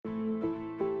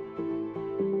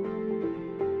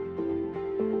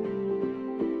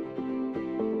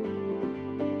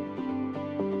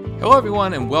Hello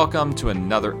everyone and welcome to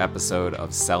another episode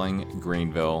of Selling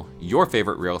Greenville, your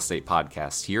favorite real estate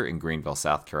podcast here in Greenville,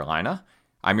 South Carolina.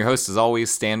 I'm your host as always,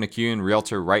 Stan McCune,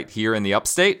 realtor right here in the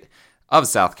upstate of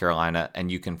South Carolina,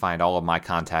 and you can find all of my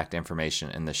contact information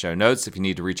in the show notes if you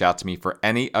need to reach out to me for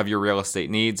any of your real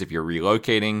estate needs, if you're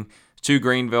relocating to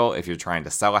Greenville, if you're trying to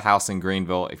sell a house in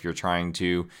Greenville, if you're trying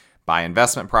to buy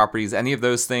investment properties, any of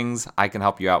those things, I can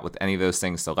help you out with any of those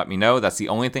things. So let me know. That's the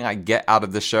only thing I get out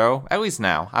of the show, at least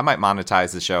now. I might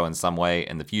monetize the show in some way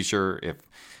in the future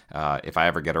if I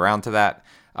ever get around to that.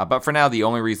 But for now, the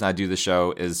only reason I do the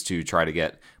show is to try to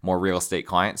get more real estate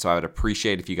clients. So I would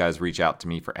appreciate if you guys reach out to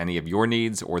me for any of your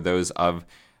needs or those of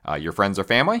your friends or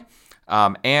family.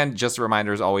 And just a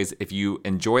reminder, as always, if you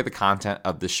enjoy the content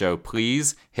of the show,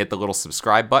 please hit the little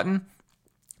subscribe button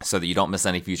so that you don't miss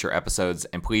any future episodes.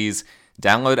 And please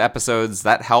download episodes.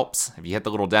 That helps. If you hit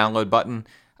the little download button,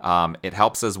 it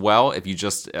helps as well. If you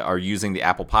just are using the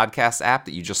Apple Podcasts app,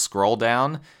 that you just scroll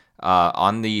down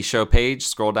on the show page,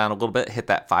 scroll down a little bit, hit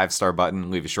that 5-star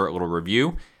button, leave a short little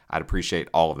review. I'd appreciate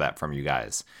all of that from you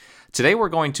guys. Today we're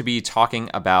going to be talking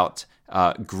about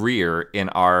Greer in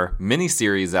our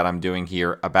mini-series that I'm doing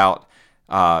here about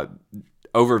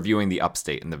overviewing the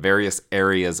upstate and the various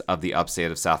areas of the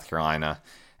upstate of South Carolina.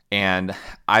 And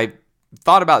I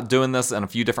thought about doing this in a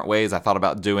few different ways. I thought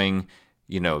about doing,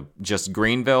 just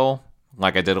Greenville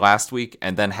like I did last week,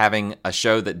 and then having a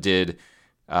show that did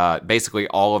basically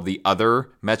all of the other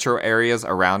metro areas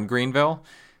around Greenville.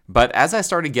 But as I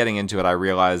started getting into it, I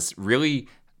realized really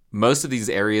most of these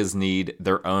areas need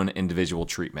their own individual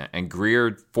treatment, and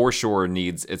Greer for sure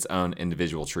needs its own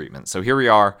individual treatment. So here we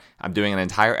are. I'm doing an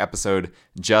entire episode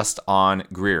just on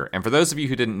Greer. And for those of you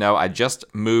who didn't know, I just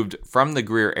moved from the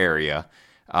Greer area.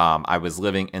 I was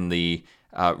living in the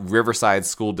Riverside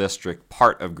School District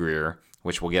part of Greer,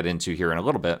 which we'll get into here in a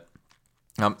little bit.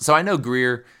 So I know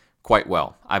Greer quite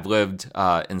well. I've lived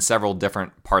in several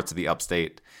different parts of the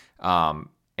upstate.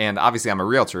 And obviously I'm a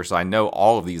realtor, so I know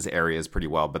all of these areas pretty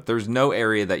well, but there's no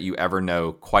area that you ever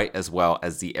know quite as well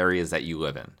as the areas that you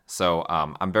live in. So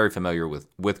I'm very familiar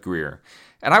with Greer.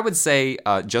 And I would say,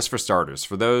 just for starters,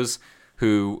 for those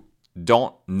who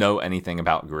don't know anything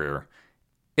about Greer,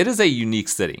 it is a unique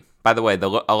city. By the way, a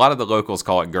lot of the locals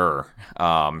call it Greer.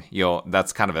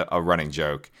 That's kind of a running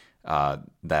joke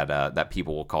that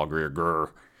people will call Greer.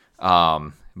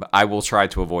 But I will try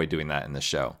to avoid doing that in this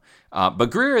show.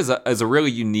 But Greer is a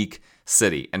really unique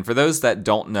city. And for those that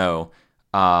don't know,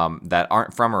 that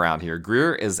aren't from around here,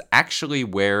 Greer is actually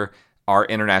where our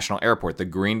international airport, the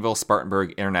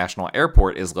Greenville-Spartanburg International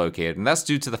Airport, is located. And that's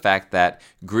due to the fact that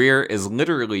Greer is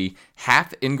literally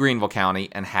half in Greenville County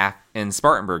and half in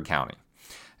Spartanburg County.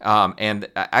 And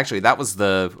actually, that was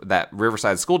that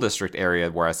Riverside School District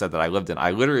area where I said that I lived in.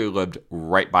 I literally lived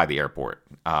right by the airport.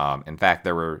 In fact,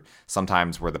 there were some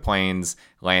times where the planes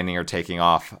landing or taking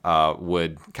off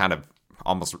would kind of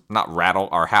almost not rattle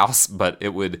our house, but it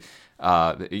would.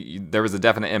 There was a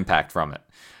definite impact from it.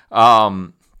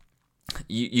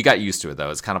 You got used to it,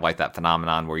 though. It's kind of like that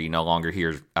phenomenon where you no longer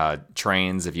hear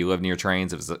trains. If you live near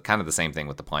trains, it was kind of the same thing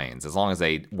with the planes, as long as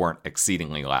they weren't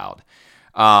exceedingly loud.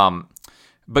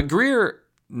 But Greer,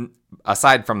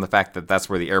 aside from the fact that that's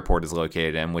where the airport is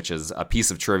located in, which is a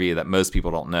piece of trivia that most people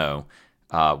don't know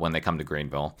when they come to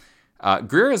Greenville,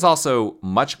 Greer is also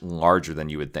much larger than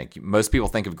you would think. Most people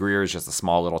think of Greer as just a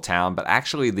small little town, but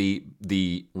actually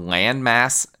the land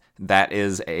mass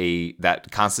that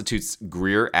constitutes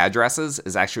Greer addresses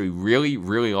is actually really,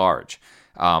 really large.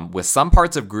 With some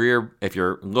parts of Greer, if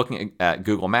you're looking at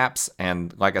Google Maps,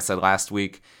 and like I said last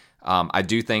week, I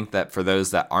do think that for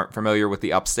those that aren't familiar with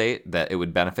the upstate, that it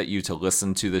would benefit you to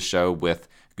listen to the show with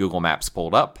Google Maps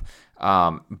pulled up.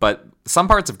 But some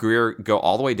parts of Greer go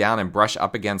all the way down and brush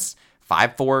up against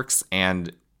Five Forks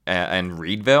and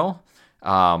Reedville,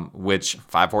 which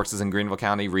Five Forks is in Greenville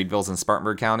County, Reedville's in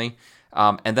Spartanburg County.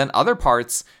 And then other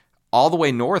parts all the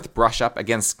way north brush up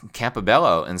against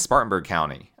Campobello in Spartanburg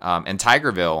County, and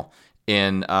Tigerville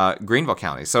in Greenville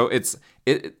County. So it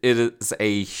is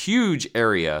a huge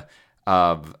area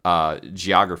of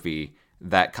geography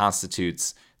that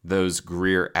constitutes those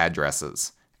Greer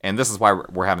addresses. And this is why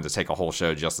we're having to take a whole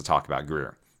show just to talk about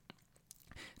Greer.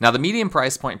 Now, the median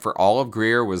price point for all of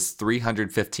Greer was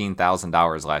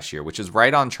 $315,000 last year, which is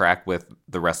right on track with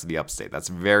the rest of the upstate. That's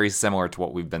very similar to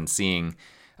what we've been seeing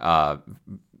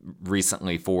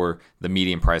recently for the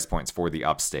median price points for the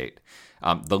upstate.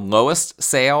 The lowest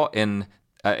sale and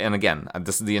again,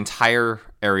 this is the entire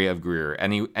area of Greer,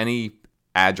 any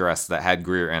address that had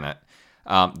Greer in it.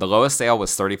 The lowest sale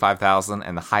was $35,000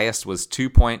 and the highest was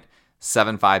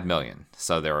 $2.75 million.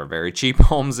 So there are very cheap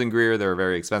homes in Greer. There are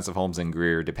very expensive homes in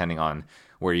Greer, depending on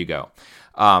where you go.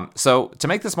 So to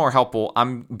make this more helpful,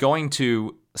 I'm going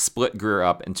to split Greer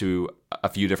up into a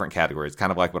few different categories,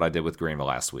 kind of like what I did with Greenville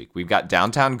last week. We've got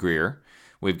downtown Greer.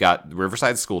 We've got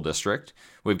Riverside School District.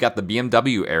 We've got the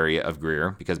BMW area of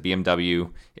Greer, because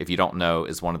BMW, if you don't know,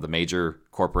 is one of the major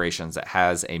corporations that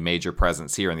has a major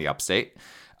presence here in the upstate.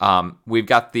 We've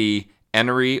got the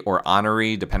Enoree or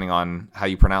Honoree, depending on how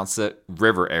you pronounce it,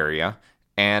 river area,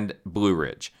 and Blue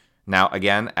Ridge. Now,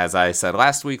 again, as I said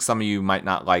last week, some of you might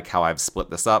not like how I've split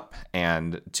this up,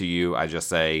 and to you, I just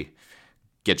say,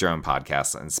 get your own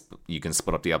podcast, and you can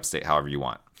split up the upstate however you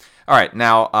want. All right,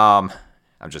 now,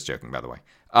 I'm just joking, by the way.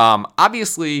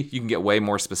 Obviously, you can get way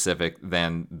more specific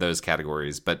than those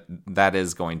categories, but that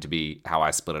is going to be how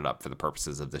I split it up for the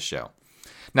purposes of this show.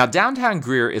 Now, downtown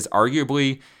Greer is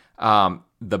arguably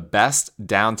the best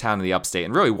downtown in the upstate,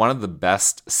 and really one of the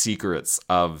best secrets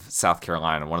of South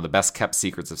Carolina, one of the best kept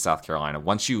secrets of South Carolina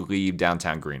once you leave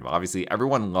downtown Greenville. Obviously,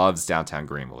 everyone loves downtown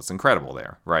Greenville. It's incredible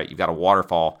there, right? You've got a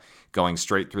waterfall going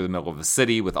straight through the middle of the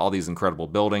city with all these incredible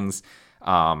buildings.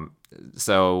 Extremely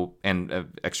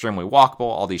walkable,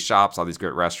 all these shops, all these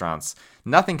great restaurants.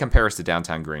 Nothing compares to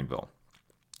downtown Greenville.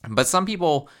 But some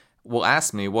people will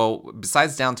ask me, well,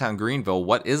 besides downtown Greenville,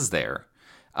 what is there?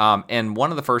 And one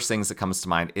of the first things that comes to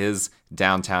mind is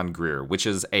downtown Greer, which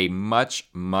is a much,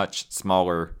 much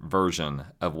smaller version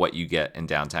of what you get in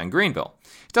downtown Greenville.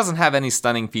 It doesn't have any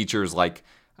stunning features like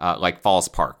Falls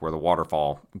Park, where the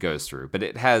waterfall goes through, but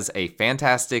it has a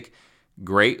fantastic,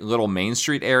 great little Main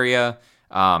Street area,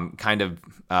 kind of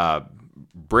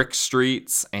brick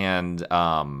streets and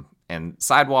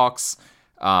sidewalks.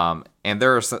 And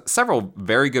there are several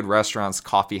very good restaurants,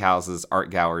 coffee houses, art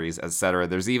galleries, etc.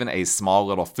 There's even a small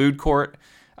little food court,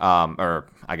 or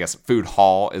I guess food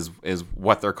hall is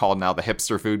what they're called now, the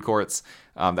hipster food courts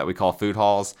that we call food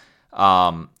halls.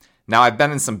 Now, I've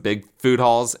been in some big food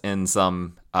halls in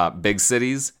some big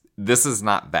cities. This is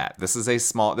not that. This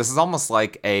is almost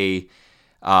like a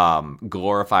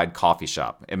glorified coffee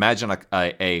shop. Imagine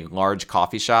a large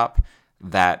coffee shop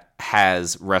that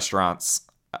has restaurants,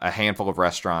 a handful of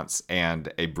restaurants,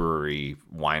 and a brewery,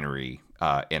 winery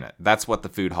in it. That's what the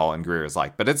food hall in Greer is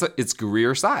like. But it's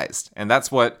Greer sized, and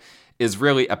that's what is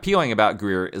really appealing about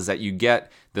Greer, is that you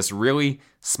get this really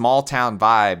small town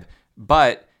vibe,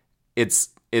 but it's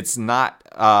not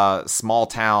a small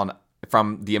town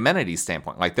from the amenities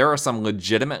standpoint. Like, there are some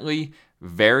legitimately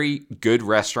very good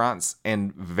restaurants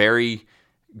and very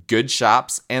good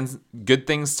shops and good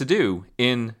things to do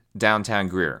in downtown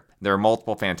Greer. There are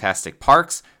multiple fantastic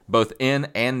parks, both in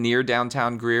and near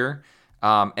downtown Greer,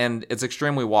 and it's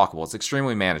extremely walkable. It's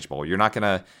extremely manageable. You're not going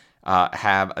to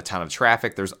have a ton of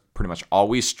traffic. There's pretty much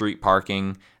always street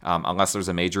parking, unless there's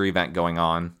a major event going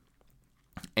on.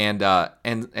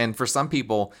 And for some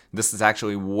people, this is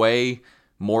actually way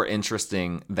more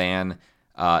interesting than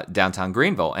downtown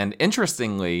Greenville. And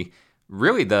interestingly,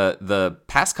 really the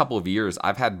past couple of years,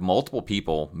 I've had multiple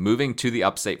people moving to the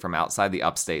upstate from outside the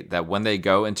upstate that when they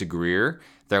go into Greer,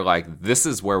 they're like, this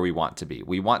is where we want to be.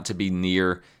 We want to be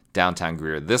near downtown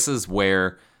Greer. This is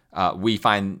where we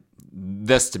find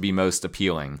this to be most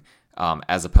appealing,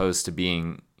 as opposed to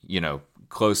being,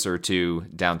 closer to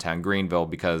downtown Greenville,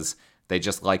 because they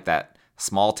just like that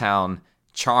small town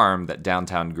charm that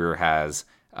downtown Greer has.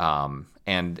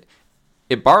 And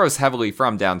it borrows heavily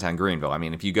from downtown Greenville. I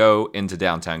mean, if you go into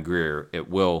downtown Greer, it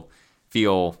will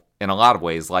feel in a lot of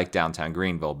ways like downtown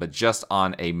Greenville, but just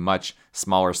on a much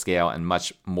smaller scale and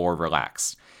much more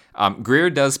relaxed. Greer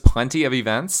does plenty of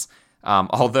events,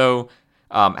 although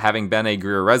having been a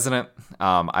Greer resident,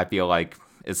 I feel like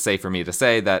it's safe for me to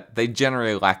say that they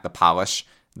generally lack the polish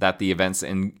that the events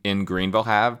in Greenville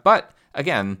have. But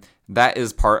again, that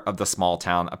is part of the small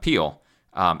town appeal.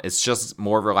 It's just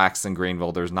more relaxed in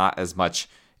Greenville. There's not as much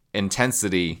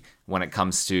intensity when it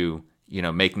comes to,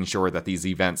 making sure that these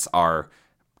events are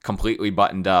completely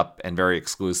buttoned up and very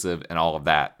exclusive and all of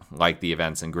that, like the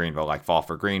events in Greenville, like Fall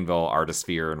for Greenville,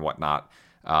 Artisphere, and whatnot,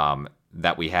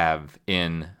 that we have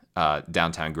in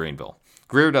downtown Greenville.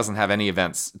 Greer doesn't have any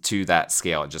events to that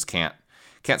scale. It just can't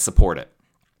support it.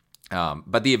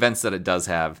 But the events that it does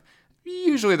have,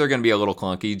 usually they're going to be a little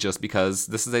clunky just because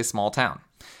this is a small town.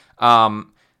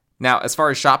 Now, as far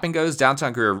as shopping goes,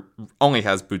 downtown Greer only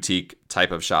has boutique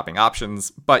type of shopping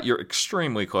options, but you're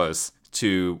extremely close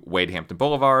to Wade Hampton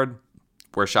Boulevard,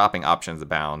 where shopping options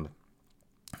abound.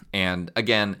 And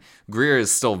again, Greer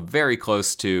is still very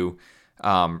close to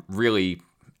really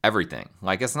everything.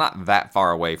 Like, it's not that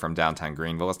far away from downtown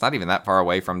Greenville. It's not even that far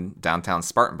away from downtown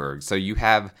Spartanburg. So you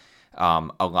have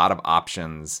a lot of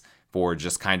options for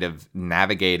just kind of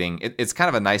navigating. It's kind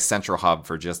of a nice central hub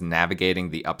for just navigating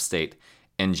the upstate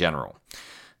in general.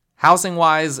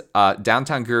 Housing-wise,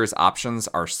 downtown Greer's options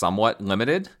are somewhat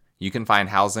limited. You can find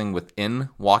housing within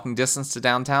walking distance to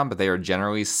downtown, but they are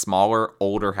generally smaller,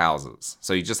 older houses.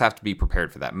 So you just have to be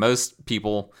prepared for that. Most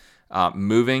people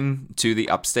moving to the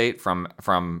upstate from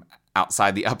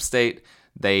outside the upstate,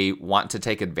 they want to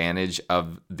take advantage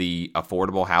of the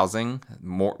affordable housing,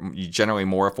 generally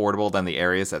more affordable than the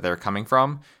areas that they're coming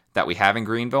from that we have in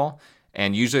Greenville.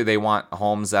 And usually they want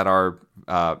homes that are,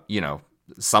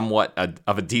 somewhat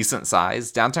of a decent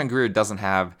size. Downtown Greer doesn't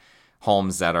have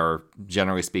homes that are,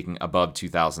 generally speaking, above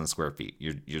 2,000 square feet.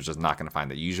 You're just not going to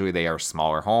find that. Usually they are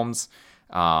smaller homes,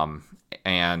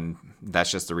 and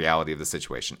that's just the reality of the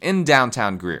situation in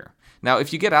downtown Greer. Now,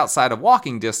 if you get outside of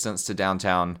walking distance to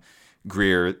downtown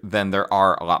Greer, then there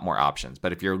are a lot more options.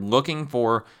 But if you're looking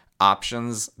for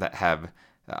options that have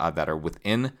that are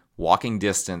within walking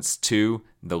distance to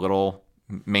the little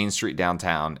Main Street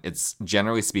downtown, it's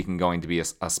generally speaking going to be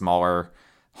a smaller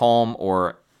home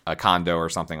or a condo or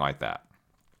something like that.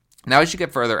 Now, as you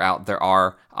get further out, there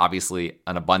are obviously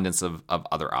an abundance of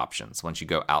other options once you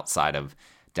go outside of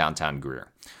downtown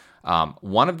Greer.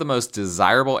 One of the most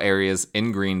desirable areas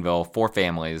in Greenville for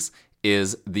families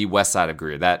is the west side of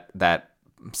Greer. That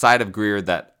side of Greer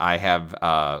that I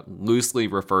have loosely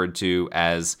referred to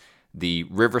as the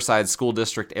Riverside School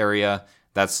District area.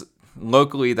 That's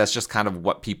just kind of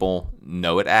what people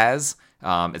know it as.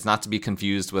 It's not to be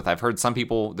confused with, I've heard some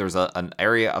people, there's an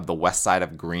area of the west side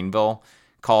of Greenville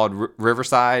called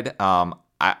Riverside.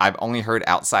 I've only heard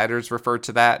outsiders refer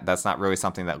to that. That's not really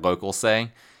something that locals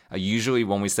say. Usually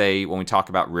when we talk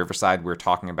about Riverside, we're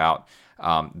talking about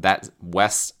that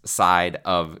west side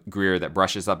of Greer that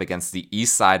brushes up against the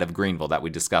east side of Greenville that we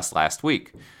discussed last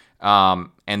week.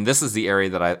 And this is the area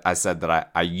that I said that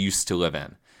I used to live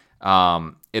in.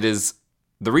 It is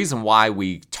the reason why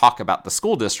we talk about the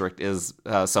school district is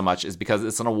so much is because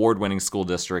it's an award-winning school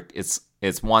district. It's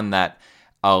one that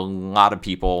a lot of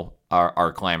people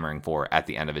are clamoring for at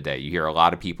the end of the day. You hear a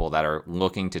lot of people that are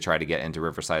looking to try to get into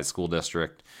Riverside School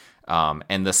District.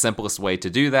 And the simplest way to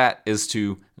do that is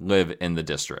to live in the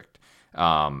district.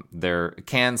 There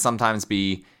can sometimes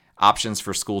be options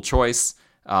for school choice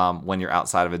when you're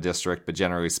outside of a district, but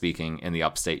generally speaking, in the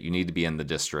upstate, you need to be in the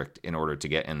district in order to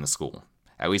get in the school,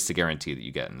 at least to guarantee that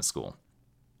you get in the school.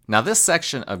 Now, this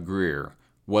section of Greer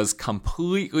was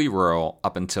completely rural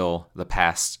up until the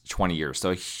past 20 years.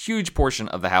 So a huge portion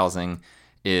of the housing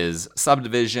is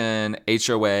subdivision,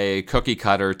 HOA, cookie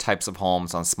cutter types of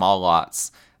homes on small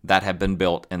lots that have been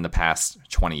built in the past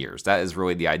 20 years. That is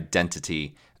really the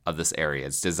identity of this area.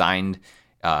 It's designed,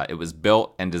 it was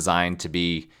built and designed to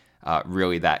be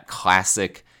really that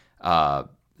classic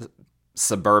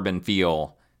suburban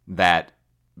feel that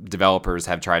developers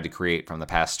have tried to create from the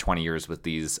past 20 years with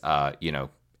these,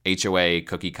 HOA,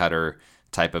 cookie cutter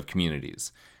type of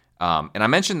communities. And I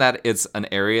mentioned that it's an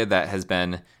area that has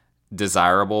been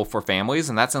desirable for families,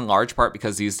 and that's in large part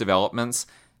because these developments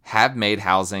have made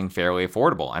housing fairly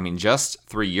affordable. I mean, just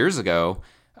 3 years ago,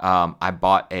 I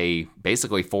bought a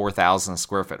basically 4,000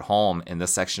 square foot home in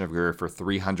this section of Greer for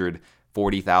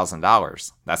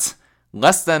 $340,000. That's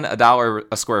less than $1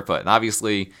 a square foot. And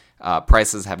obviously,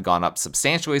 prices have gone up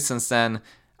substantially since then,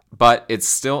 but it's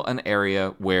still an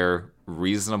area where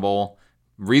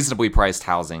reasonably priced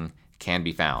housing can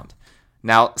be found.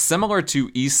 Now, similar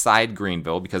to East Side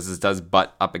Greenville, because this does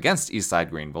butt up against East Side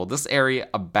Greenville, this area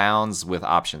abounds with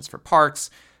options for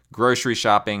parks, grocery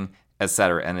shopping,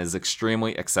 etc., and is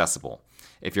extremely accessible.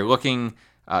 If you're looking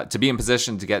to be in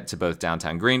position to get to both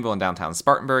downtown Greenville and downtown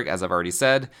Spartanburg, as I've already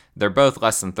said, they're both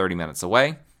less than 30 minutes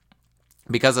away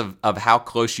because of how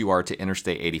close you are to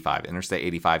Interstate 85. Interstate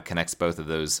 85 connects both of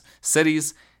those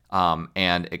cities,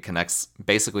 and it connects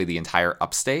basically the entire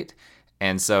upstate.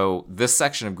 And so this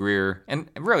section of Greer, and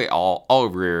really all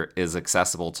of Greer, is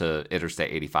accessible to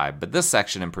Interstate 85. But this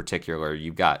section in particular,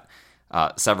 you've got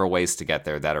several ways to get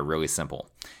there that are really simple.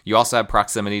 You also have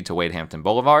proximity to Wade Hampton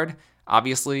Boulevard.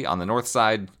 Obviously, on the north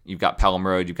side, you've got Pelham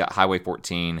Road, you've got Highway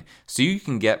 14. So you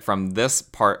can get from this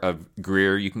part of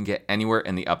Greer, you can get anywhere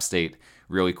in the upstate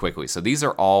really quickly. So these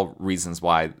are all reasons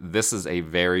why this is a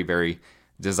very, very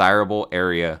desirable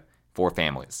area for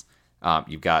families.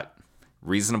 You've got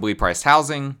reasonably priced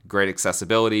housing, great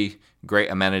accessibility,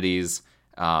 great amenities,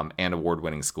 and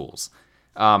award-winning schools.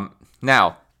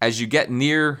 Now, as you get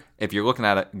near, if you're looking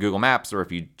at Google Maps or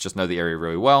if you just know the area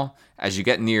really well, as you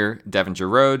get near Devonshire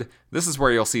Road, this is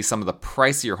where you'll see some of the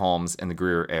pricier homes in the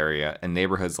Greer area in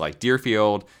neighborhoods like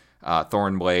Deerfield,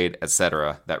 Thornblade,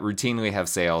 etc., that routinely have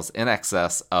sales in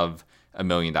excess of $1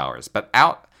 million. But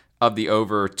out of the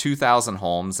over 2,000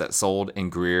 homes that sold in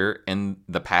Greer in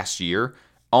the past year,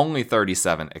 only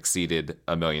 37 exceeded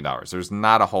 $1 million. There's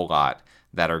not a whole lot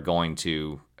that are going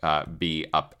to be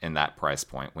up in that price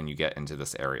point when you get into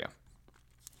this area.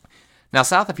 Now,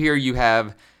 south of here, you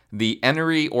have the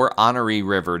Enoree or Honoree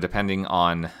River, depending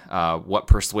on what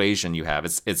persuasion you have.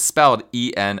 It's spelled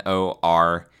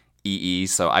Enoree,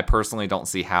 so I personally don't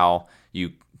see how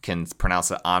you can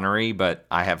pronounce it Honoree, but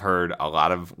I have heard a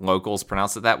lot of locals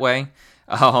pronounce it that way.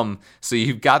 So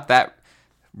you've got that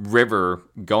river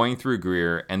going through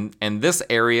Greer, and this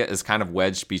area is kind of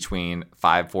wedged between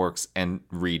Five Forks and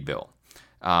Reedville.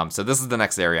 So this is the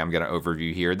next area I'm going to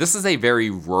overview here. This is a very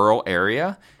rural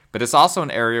area, but it's also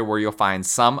an area where you'll find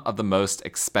some of the most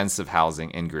expensive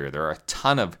housing in Greer. There are a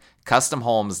ton of custom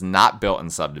homes not built in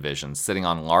subdivisions, sitting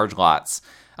on large lots.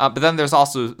 But then there's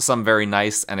also some very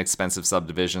nice and expensive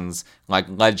subdivisions, like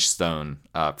Ledgestone,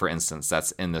 for instance,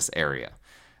 that's in this area.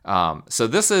 So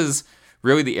this is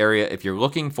really the area, if you're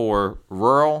looking for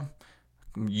rural,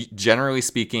 generally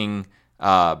speaking,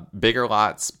 bigger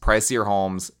lots, pricier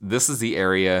homes, this is the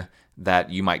area that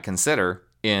you might consider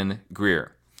in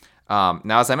Greer.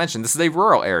 Now, as I mentioned, this is a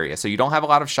rural area, so you don't have a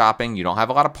lot of shopping, you don't have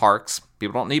a lot of parks.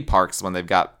 People don't need parks when they've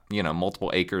got,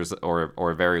 multiple acres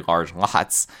or very large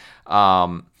lots.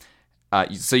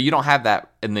 So you don't have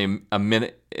that in the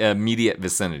immediate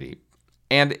vicinity.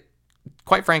 And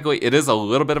quite frankly, it is a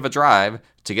little bit of a drive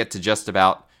to get to just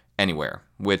about anywhere,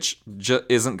 which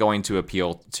isn't going to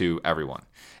appeal to everyone.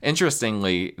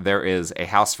 Interestingly, there is a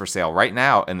house for sale right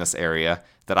now in this area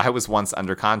that I was once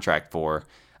under contract for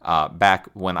back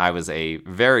when I was a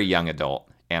very young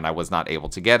adult, and I was not able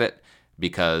to get it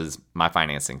because my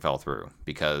financing fell through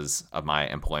because of my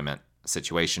employment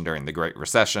situation during the Great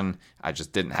Recession. I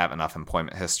just didn't have enough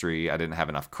employment history. I didn't have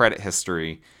enough credit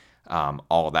history,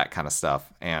 all of that kind of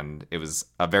stuff. And it was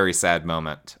a very sad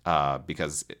moment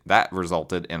because that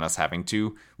resulted in us having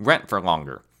to rent for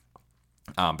longer.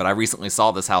 But I recently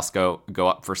saw this house go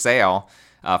up for sale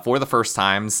for the first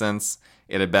time since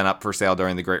it had been up for sale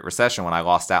during the Great Recession when I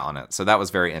lost out on it. So that was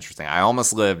very interesting. I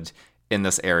almost lived in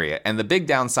this area. And the big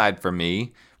downside for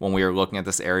me when we were looking at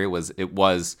this area was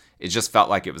it just felt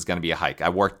like it was going to be a hike. I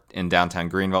worked in downtown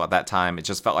Greenville at that time. It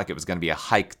just felt like it was going to be a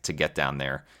hike to get down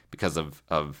there because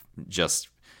of just,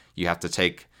 you have to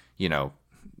take, the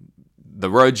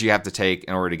roads you have to take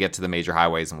in order to get to the major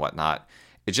highways and whatnot.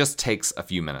 It just takes a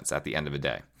few minutes at the end of the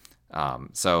day.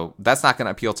 So that's not going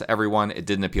to appeal to everyone. It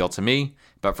didn't appeal to me,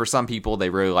 but for some people, they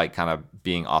really like kind of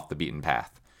being off the beaten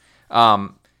path.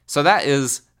 So that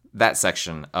is that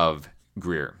section of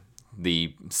Greer,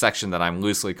 the section that I'm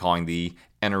loosely calling the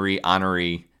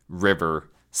Enoree River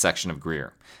section of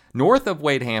Greer. North of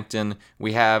Wade Hampton,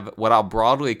 we have what I'll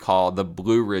broadly call the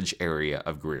Blue Ridge area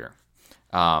of Greer.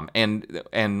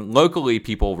 And locally,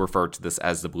 people refer to this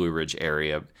as the Blue Ridge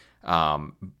area,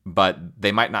 but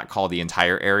they might not call the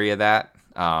entire area that.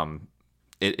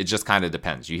 It just kind of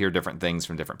depends. You hear different things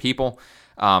from different people.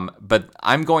 But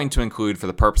I'm going to include, for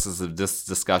the purposes of this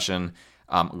discussion,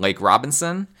 Lake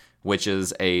Robinson, which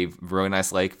is a really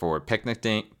nice lake for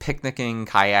picnicking,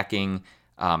 kayaking,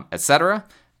 etc.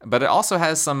 But it also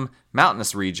has some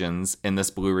mountainous regions in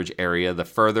this Blue Ridge area the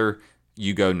further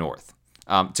you go north.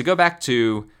 To go back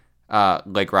to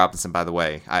Lake Robinson, by the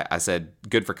way, I said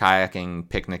good for kayaking,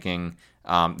 picnicking.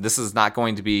 This is not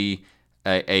going to be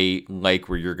a lake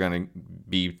where you're going to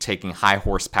be taking high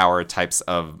horsepower types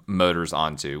of motors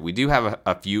onto. We do have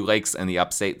a few lakes in the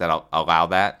upstate that allow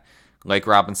that. Lake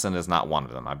Robinson is not one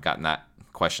of them. I've gotten that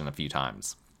question a few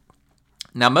times.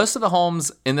 Now, most of the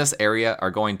homes in this area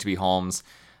are going to be homes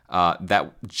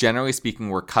that, generally speaking,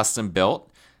 were custom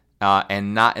built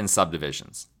and not in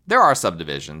subdivisions. There are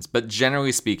subdivisions, but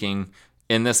generally speaking,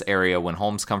 in this area, when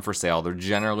homes come for sale, they're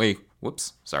generally,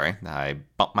 whoops, sorry, I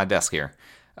bumped my desk here.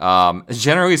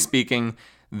 Generally speaking,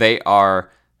 they are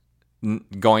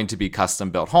going to be custom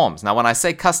built homes. Now, when I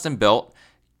say custom built,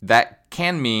 that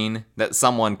can mean that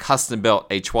someone custom built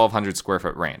a 1,200 square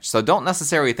foot ranch. So don't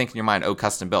necessarily think in your mind, oh,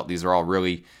 custom built, these are all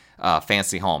really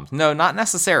fancy homes. No, not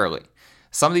necessarily.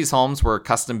 Some of these homes were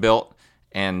custom built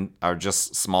and are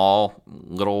just small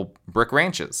little brick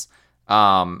ranches.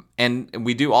 And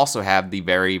we do also have the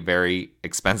very, very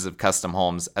expensive custom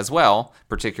homes as well,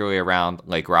 particularly around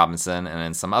Lake Robinson and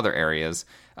in some other areas.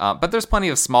 But there's plenty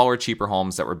of smaller, cheaper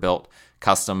homes that were built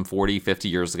custom 40, 50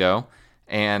 years ago.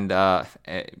 And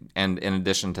in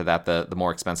addition to that, the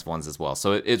more expensive ones as well.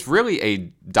 So it's really a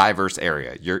diverse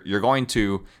area. You're going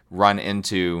to run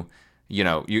into,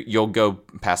 you'll go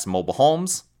past mobile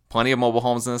homes, plenty of mobile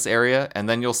homes in this area, and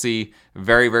then you'll see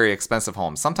very, very expensive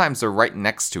homes. Sometimes they're right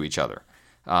next to each other.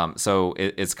 So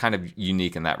it's kind of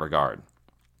unique in that regard.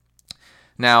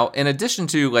 Now, in addition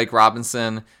to Lake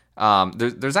Robinson,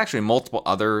 There's actually multiple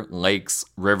other lakes,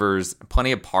 rivers,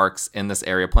 plenty of parks in this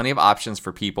area, plenty of options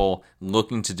for people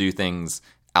looking to do things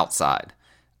outside.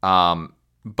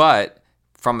 But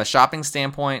from a shopping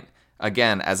standpoint,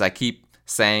 again, as I keep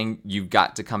saying, you've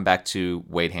got to come back to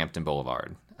Wade Hampton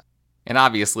Boulevard. And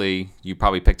obviously, you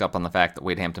probably picked up on the fact that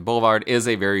Wade Hampton Boulevard is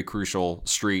a very crucial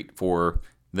street for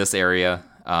this area,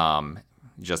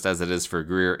 just as it is for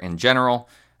Greer in general.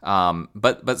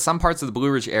 But some parts of the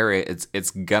Blue Ridge area,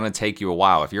 it's gonna take you a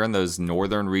while. If you're in those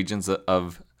northern regions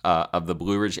of the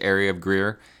Blue Ridge area of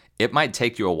Greer, it might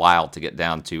take you a while to get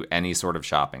down to any sort of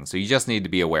shopping. So you just need to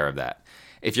be aware of that.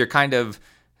 If you're kind of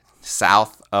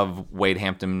south of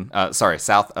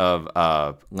south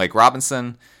of Lake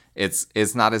Robinson,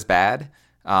 it's not as bad.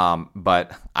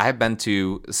 But I've been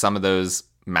to some of those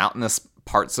mountainous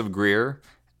parts of Greer,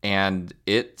 and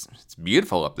it's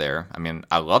beautiful up there. I mean,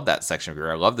 I love that section of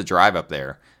Greer. I love the drive up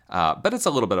there. But it's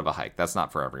a little bit of a hike. That's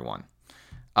not for everyone.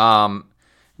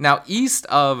 Now, east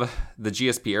of the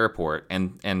GSP airport,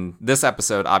 and this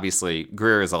episode, obviously,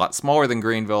 Greer is a lot smaller than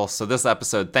Greenville, so this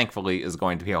episode, thankfully, is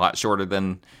going to be a lot shorter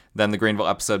than the Greenville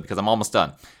episode because I'm almost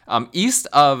done. East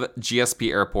of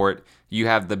GSP airport, you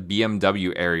have the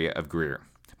BMW area of Greer.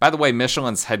 By the way,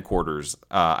 Michelin's headquarters,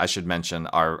 I should mention,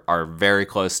 are very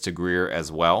close to Greer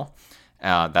as well.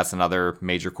 That's another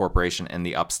major corporation in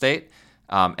the upstate.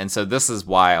 And so this is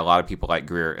why a lot of people like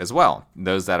Greer as well.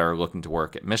 Those that are looking to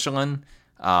work at Michelin,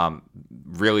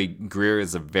 really, Greer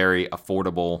is a very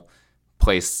affordable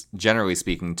place, generally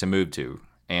speaking, to move to.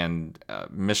 And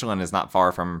Michelin is not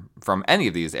far from any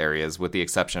of these areas, with the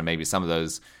exception of maybe some of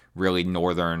those really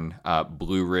northern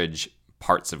Blue Ridge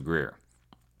parts of Greer.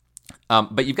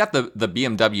 But you've got the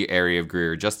BMW area of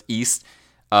Greer just east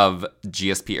of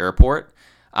GSP Airport.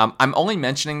 I'm only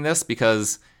mentioning this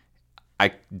because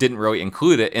I didn't really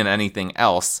include it in anything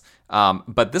else.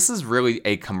 But this is really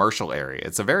a commercial area.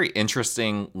 It's a very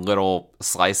interesting little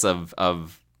slice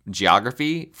of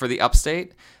geography for the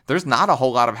upstate. There's not a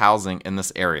whole lot of housing in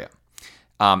this area.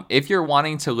 If you're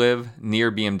wanting to live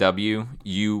near BMW,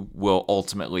 you will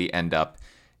ultimately end up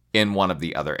in one of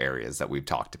the other areas that we've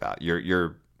talked about.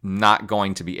 You're not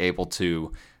going to be able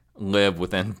to live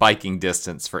within biking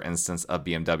distance, for instance, of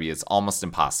BMW. It's almost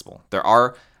impossible. There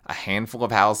are a handful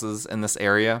of houses in this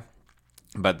area,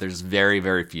 but there's very,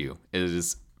 very few. It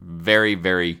is very,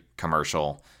 very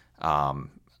commercial. A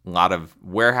lot of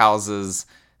warehouses,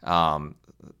 some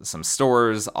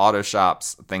stores, auto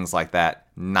shops, things like that.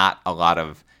 Not a lot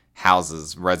of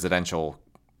houses, residential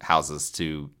houses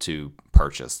to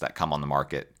purchase that come on the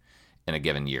market in a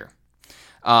given year.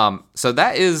 So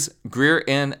that is Greer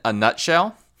in a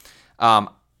nutshell.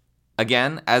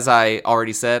 Again, as I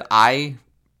already said, I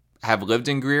have lived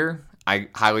in Greer. I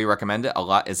highly recommend it.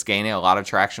 It's gaining a lot of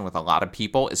traction with a lot of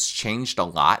people. It's changed a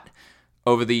lot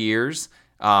over the years.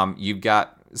 You've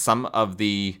got some of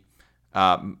the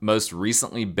most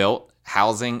recently built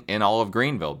housing in all of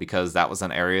Greenville, because that was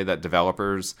an area that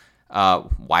developers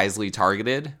wisely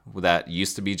targeted that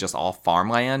used to be just all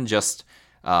farmland just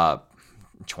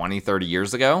 20, 30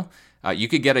 years ago. You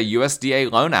could get a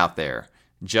USDA loan out there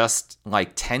just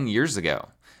like 10 years ago.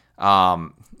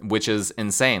 Which is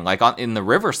insane. Like in the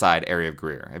Riverside area of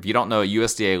Greer, if you don't know, a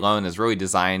USDA loan is really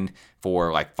designed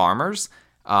for like farmers,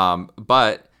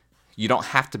 but you don't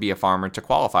have to be a farmer to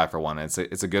qualify for one. It's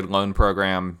a good loan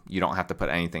program. You don't have to put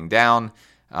anything down.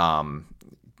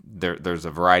 There's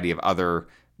a variety of other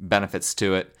benefits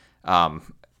to it.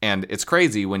 And it's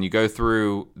crazy when you go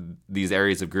through these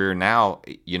areas of Greer now,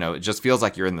 it just feels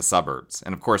like you're in the suburbs.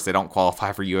 And of course, they don't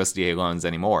qualify for USDA loans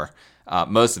anymore.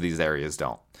 Most of these areas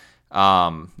don't.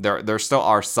 There still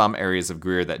are some areas of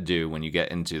Greer that do when you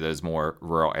get into those more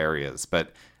rural areas,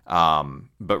 but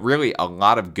really a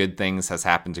lot of good things has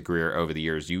happened to Greer over the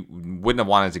years. You wouldn't have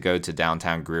wanted to go to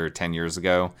downtown Greer 10 years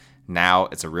ago. Now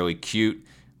it's a really cute,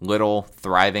 little,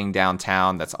 thriving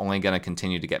downtown that's only going to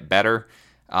continue to get better.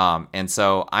 And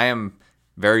so I am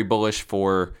very bullish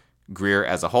for Greer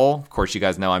as a whole. Of course, you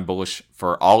guys know I'm bullish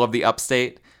for all of the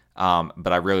upstate,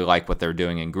 but I really like what they're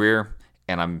doing in Greer.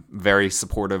 And I'm very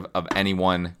supportive of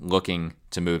anyone looking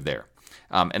to move there.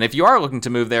 And if you are looking to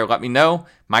move there, let me know.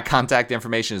 My contact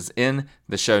information is in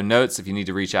the show notes. If you need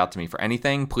to reach out to me for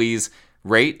anything, please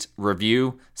rate,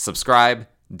 review, subscribe,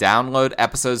 download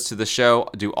episodes to the show.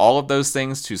 Do all of those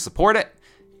things to support it.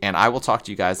 And I will talk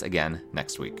to you guys again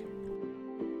next week.